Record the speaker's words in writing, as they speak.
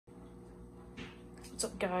What's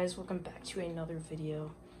up guys, welcome back to another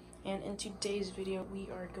video. And in today's video we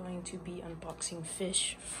are going to be unboxing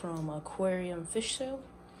fish from Aquarium Fish Sale.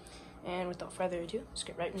 And without further ado, let's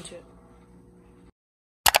get right into it.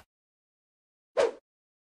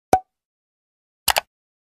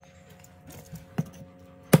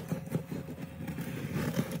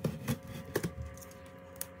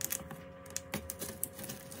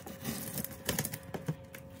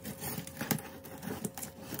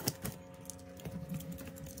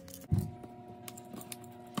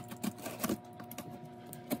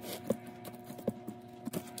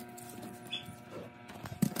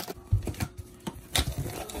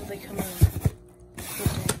 They come in.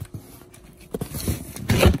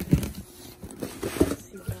 Let's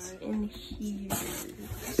see what's in here.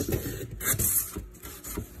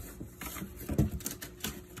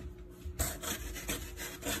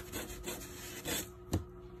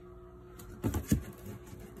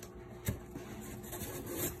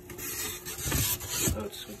 Oh,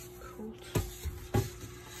 it's so cold.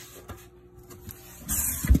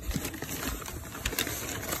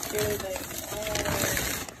 Here they are.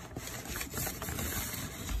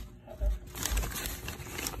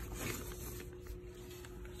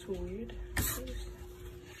 Weird. It's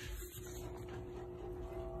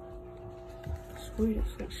weird,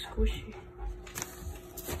 it's like squishy.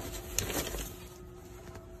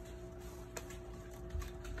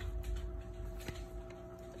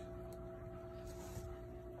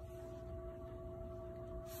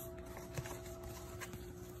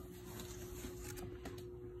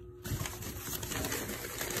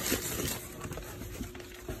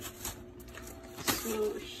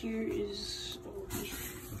 So here is all the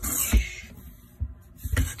fish.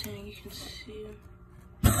 Dang, you can see them.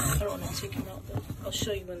 I don't want to take them out though. I'll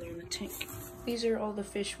show you when they're in the tank. These are all the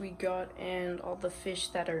fish we got, and all the fish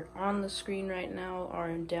that are on the screen right now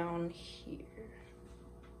are down here.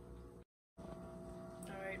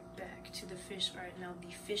 Alright, back to the fish. Alright, now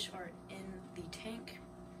the fish are in the tank.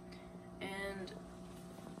 And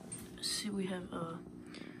see, we have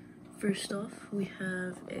first off we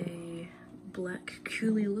have a black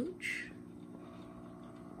coolie loach,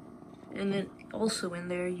 and then also in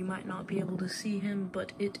there, you might not be able to see him,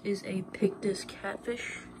 but it is a pictus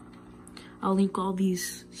catfish. I'll link all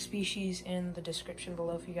these species in the description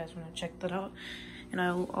below if you guys want to check that out, and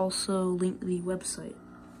I'll also link the website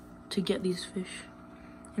to get these fish.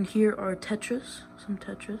 And here are tetras, some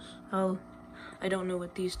tetras. I don't know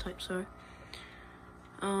what these types are.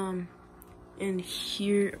 And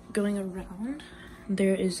here, going around,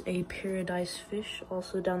 there is a paradise fish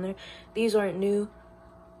also down there. These aren't new,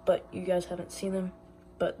 but you guys haven't seen them.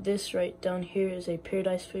 But this right down here is a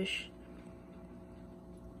paradise fish.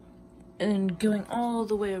 And then going all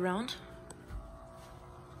the way around,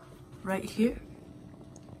 right here,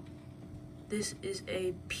 this is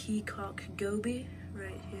a peacock goby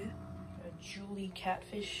right here. A Julie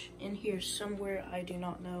catfish in here somewhere. I do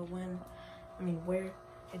not know where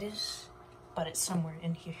it is, but it's somewhere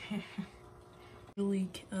in here. Julie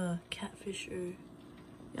catfish, or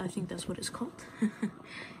I think that's what it's called.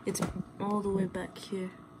 It's all the way back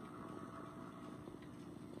here.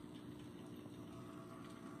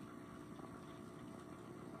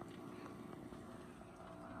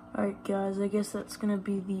 Alright guys, I guess that's gonna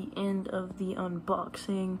be the end of the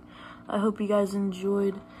unboxing. I hope you guys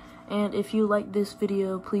enjoyed, and if you like this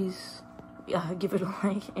video, please give it a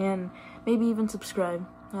like, and maybe even subscribe.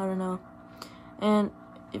 I don't know. And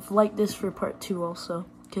if like this for part 2 also,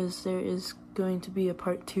 because there is going to be a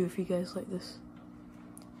part 2 if you guys like this.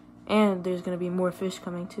 And there's going to be more fish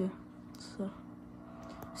coming too. So,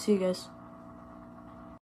 see you guys.